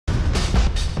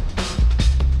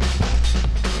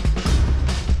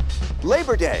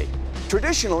Labor Day,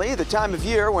 traditionally the time of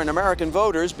year when American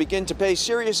voters begin to pay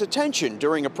serious attention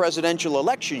during a presidential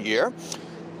election year.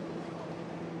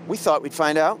 We thought we'd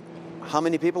find out how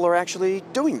many people are actually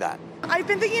doing that. I've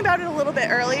been thinking about it a little bit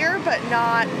earlier, but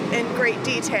not in great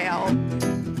detail. I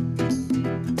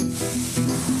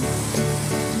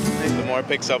think the more it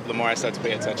picks up, the more I start to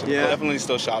pay attention. Yeah. Definitely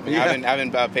still shopping. Yeah. I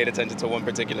haven't paid attention to one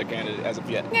particular candidate as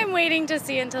of yet. I'm waiting to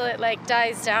see until it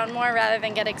dies down more rather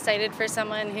than get excited for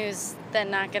someone who's then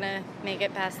not going to make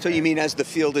it past. So you mean as the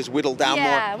field is whittled down more?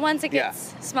 Yeah, once it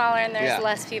gets smaller and there's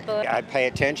less people. I pay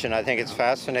attention. I think it's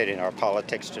fascinating, our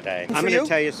politics today. I'm you? going to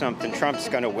tell you something. Trump's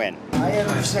going to win. I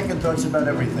have second thoughts about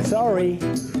everything. Sorry.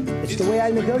 It's the way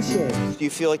I negotiate. Do you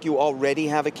feel like you already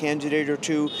have a candidate or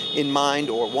two in mind,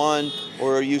 or one,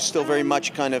 or are you still very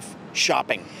much kind of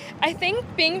shopping? I think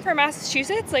being from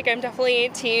Massachusetts, I'm definitely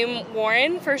team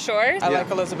Warren for sure. I like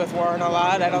Elizabeth Warren a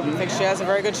lot. I don't think she has a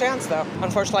very good chance, though.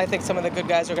 Unfortunately, I think some of the good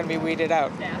guys are going to be weeded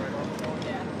out.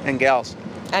 And gals?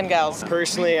 And gals.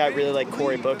 Personally, I really like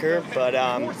Cory Booker, but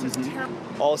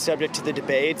all subject to the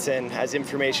debates, and as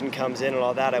information comes in and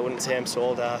all that, I wouldn't say I'm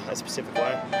sold a specific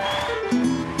way.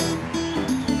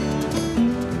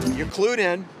 You're clued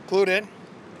in. Clued in.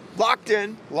 Locked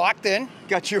in. Locked in.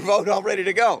 Got your vote all ready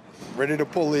to go. Ready to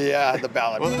pull the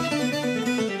ballot.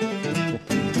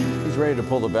 He's ready to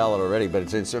pull the ballot already,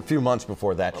 but it's a few months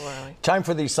before that. Oh, really? Time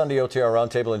for the Sunday OTR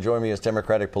Roundtable, and join me as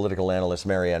Democratic political analyst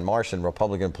Mary Ann Marsh and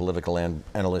Republican political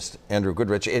analyst Andrew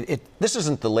Goodrich. This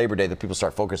isn't the Labor Day that people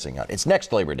start focusing on. It's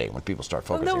next Labor Day when people start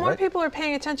focusing, Well, no, more right? people are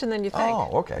paying attention than you think.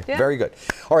 Oh, okay. Yeah. Very good.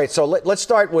 All right, so let's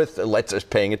start with,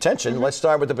 paying attention. Let's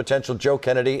start with the potential Joe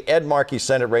Kennedy, Ed Markey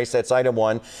Senate race. That's item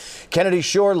one. Kennedy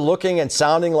sure looking and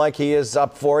sounding like he is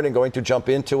up for it and going to jump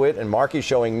into it, and Markey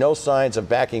showing no signs of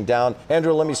backing down.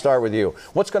 Andrew, let me start with you.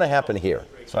 What's going to happen here?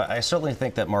 So I certainly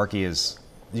think that Markey is,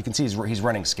 you can see he's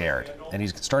running scared, and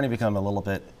he's starting to become a little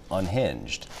bit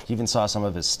unhinged. You even saw some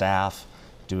of his staff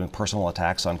doing personal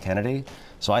attacks on Kennedy.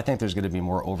 So I think there's going to be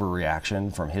more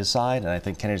overreaction from his side, and I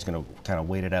think Kennedy's going to kind of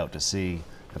wait it out to see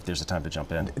if there's a time to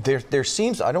jump in. There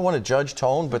seems, I don't want to judge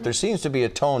tone, but there seems to be a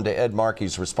tone to Ed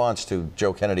Markey's response to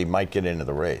Joe Kennedy might get into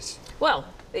the race. Well,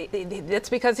 it's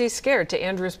because he's scared, to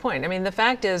Andrew's point. I mean, the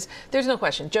fact is, there's no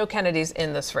question, Joe Kennedy's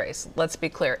in this race. Let's be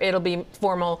clear. It'll be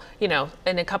formal, in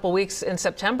a couple weeks in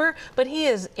September, but he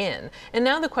is in. And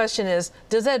now the question is,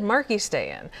 does Ed Markey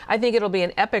stay in? I think it'll be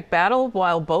an epic battle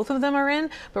while both of them are in.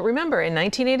 But remember, in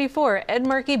 1984, Ed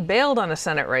Markey bailed on a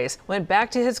Senate race, went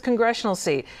back to his congressional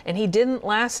seat, and he didn't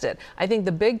last it. I think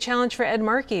the big challenge for Ed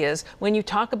Markey is when you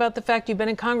talk about the fact you've been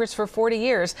in Congress for 40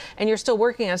 years and you're still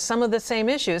working on some of the same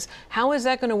issues, how is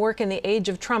that going to work in the age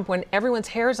of Trump when everyone's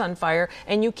hair's on fire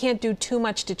and you can't do too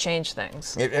much to change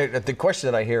things? The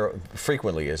question that I hear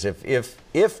frequently is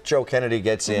if Joe Kennedy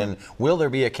gets in, will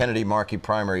there be a Kennedy-Markey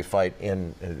primary fight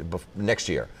in next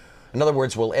year? In other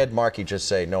words, will Ed Markey just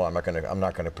say, no, I'm not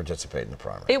going to participate in the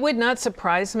primary? It would not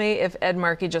surprise me if Ed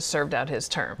Markey just served out his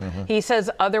term. He says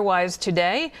otherwise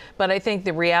today, but I think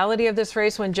the reality of this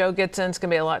race when Joe gets in is going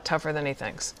to be a lot tougher than he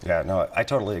thinks. Yeah, no, I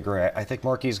totally agree. I think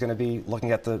Markey's going to be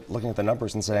looking at the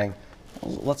numbers and saying,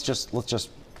 well, let's just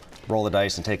roll the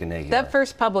dice and take a knee here. That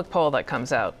first public poll that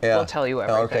comes out will tell you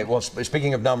everything. Okay, well,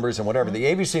 speaking of numbers and whatever, the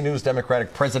ABC News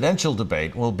Democratic presidential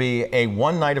debate will be a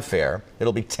one-night affair.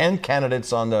 It'll be 10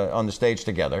 candidates on the stage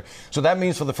together. So that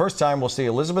means for the first time we'll see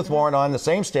Elizabeth Warren on the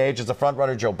same stage as the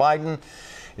frontrunner Joe Biden.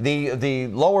 The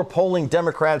lower polling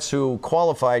Democrats who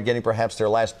qualified getting perhaps their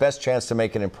last best chance to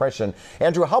make an impression.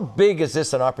 Andrew, how big is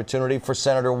this an opportunity for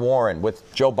Senator Warren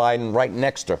with Joe Biden right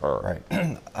next to her?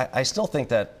 Right. I still think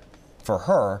that for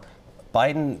her,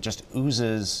 Biden just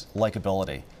oozes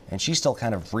likability, and she still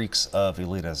kind of reeks of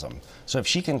elitism. So if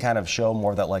she can kind of show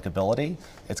more of that likability,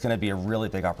 it's going to be a really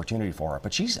big opportunity for her.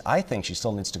 But I think she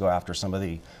still needs to go after some of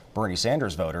the Bernie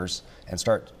Sanders voters and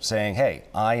start saying, hey,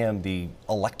 I am the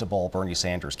electable Bernie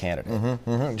Sanders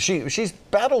candidate. She's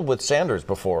battled with Sanders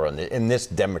before in this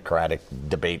Democratic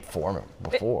debate forum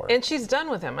before. And she's done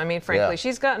with him. I mean, frankly,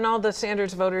 she's gotten all the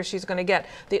Sanders voters she's going to get.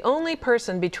 The only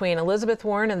person between Elizabeth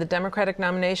Warren and the Democratic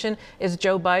nomination is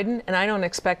Joe Biden, and I don't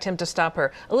expect him to stop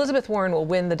her. Elizabeth Warren will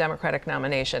win the Democratic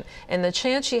nomination. And the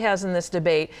chance she has in this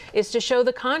debate is to show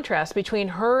the contrast between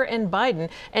her and Biden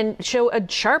and show a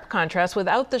sharp contrast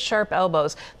without the sharp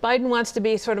elbows. Biden wants to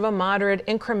be sort of a moderate,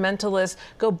 incrementalist,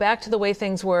 go back to the way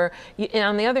things were. And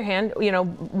on the other hand,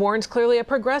 Warren's clearly a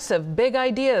progressive, big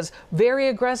ideas, very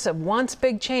aggressive, wants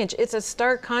big change. It's a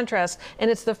stark contrast, and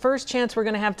it's the first chance we're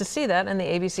going to have to see that in the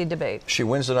ABC debate. She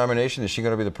wins the nomination. Is she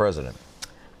going to be the president?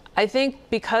 I think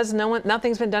because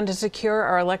nothing's been done to secure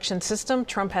our election system,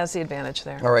 Trump has the advantage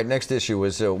there. All right, next issue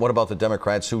is what about the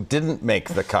Democrats who didn't make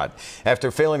the cut?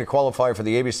 After failing to qualify for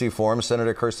the ABC Forum,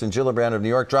 Senator Kirsten Gillibrand of New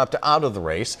York dropped out of the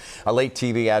race. A late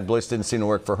TV ad blitz didn't seem to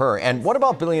work for her. And what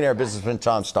about billionaire businessman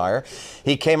Tom Steyer?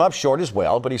 He came up short as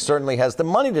well, but he certainly has the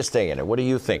money to stay in it. What do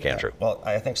you think, Andrew? Well,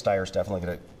 I think Steyer's definitely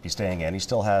going to be staying in. He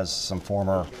still has some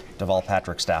former Deval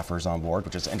Patrick staffers on board,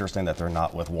 which is interesting that they're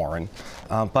not with Warren.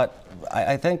 But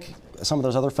I think some of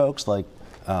those other folks like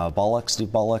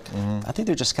Steve Bullock, I think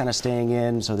they're just kind of staying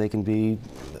in so they can be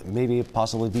maybe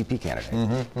possibly VP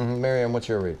candidate. Marianne, what's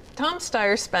your read? Tom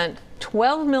Steyer spent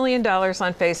 $12 million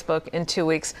on Facebook in 2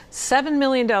 weeks, $7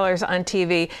 million on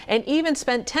TV, and even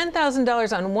spent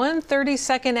 $10,000 on one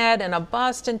 30-second ad in a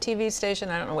Boston TV station,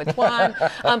 I don't know which one,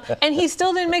 and he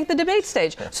still didn't make the debate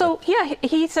stage. So yeah,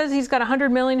 he says he's got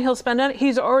 $100 million he'll spend on it.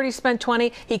 He's already spent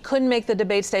 20. He couldn't make the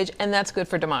debate stage, and that's good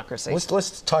for democracy.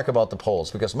 Let's talk about the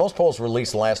polls, because most polls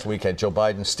released last week had Joe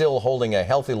Biden still holding a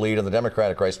healthy lead in the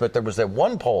Democratic race, but there was that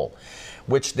one poll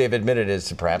which they've admitted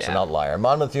is perhaps an outlier.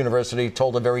 Monmouth University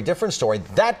told a very different story.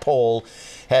 That poll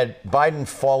had Biden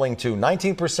falling to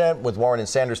 19% with Warren and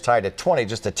Sanders tied at 20,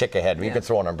 just a tick ahead. You can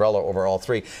throw an umbrella over all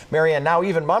three. Marianne, now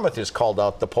even Monmouth has called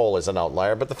out the poll as an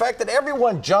outlier, but the fact that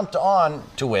everyone jumped on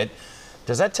to it,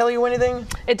 does that tell you anything?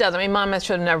 It does. I mean, Monmouth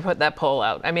should have never put that poll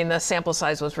out. I mean, the sample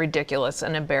size was ridiculous,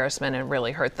 an embarrassment, and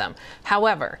really hurt them.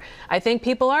 However, I think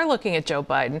people are looking at Joe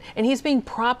Biden, and he's being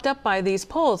propped up by these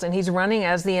polls, and he's running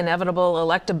as the inevitable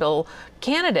electable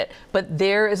candidate. But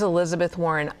there is Elizabeth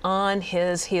Warren on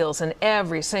his heels in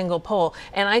every single poll.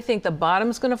 And I think the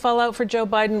bottom's going to fall out for Joe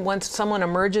Biden once someone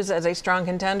emerges as a strong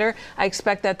contender. I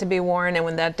expect that to be Warren, and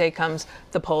when that day comes,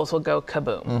 the polls will go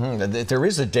kaboom. There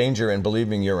is a danger in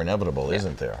believing you're inevitable,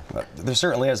 isn't there? There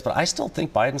certainly is, but I still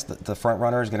think Biden's the front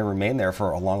runner is going to remain there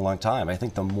for a long, long time. I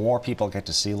think the more people get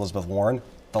to see Elizabeth Warren,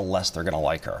 the less they're going to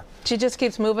like her. She just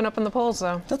keeps moving up in the polls,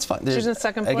 though. That's fine. She's in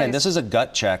second place. Again, this is a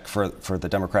gut check for the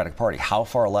Democratic Party. How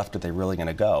far left are they really going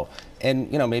to go?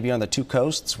 And, you know, maybe on the two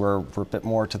coasts where we're a bit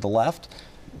more to the left,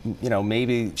 you know,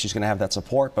 maybe she's going to have that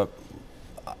support, but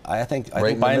I think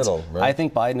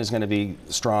Biden is going to be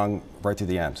strong right through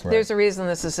the end. There's a reason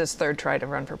this is his third try to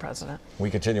run for president. We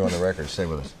continue on the record. Stay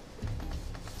with us.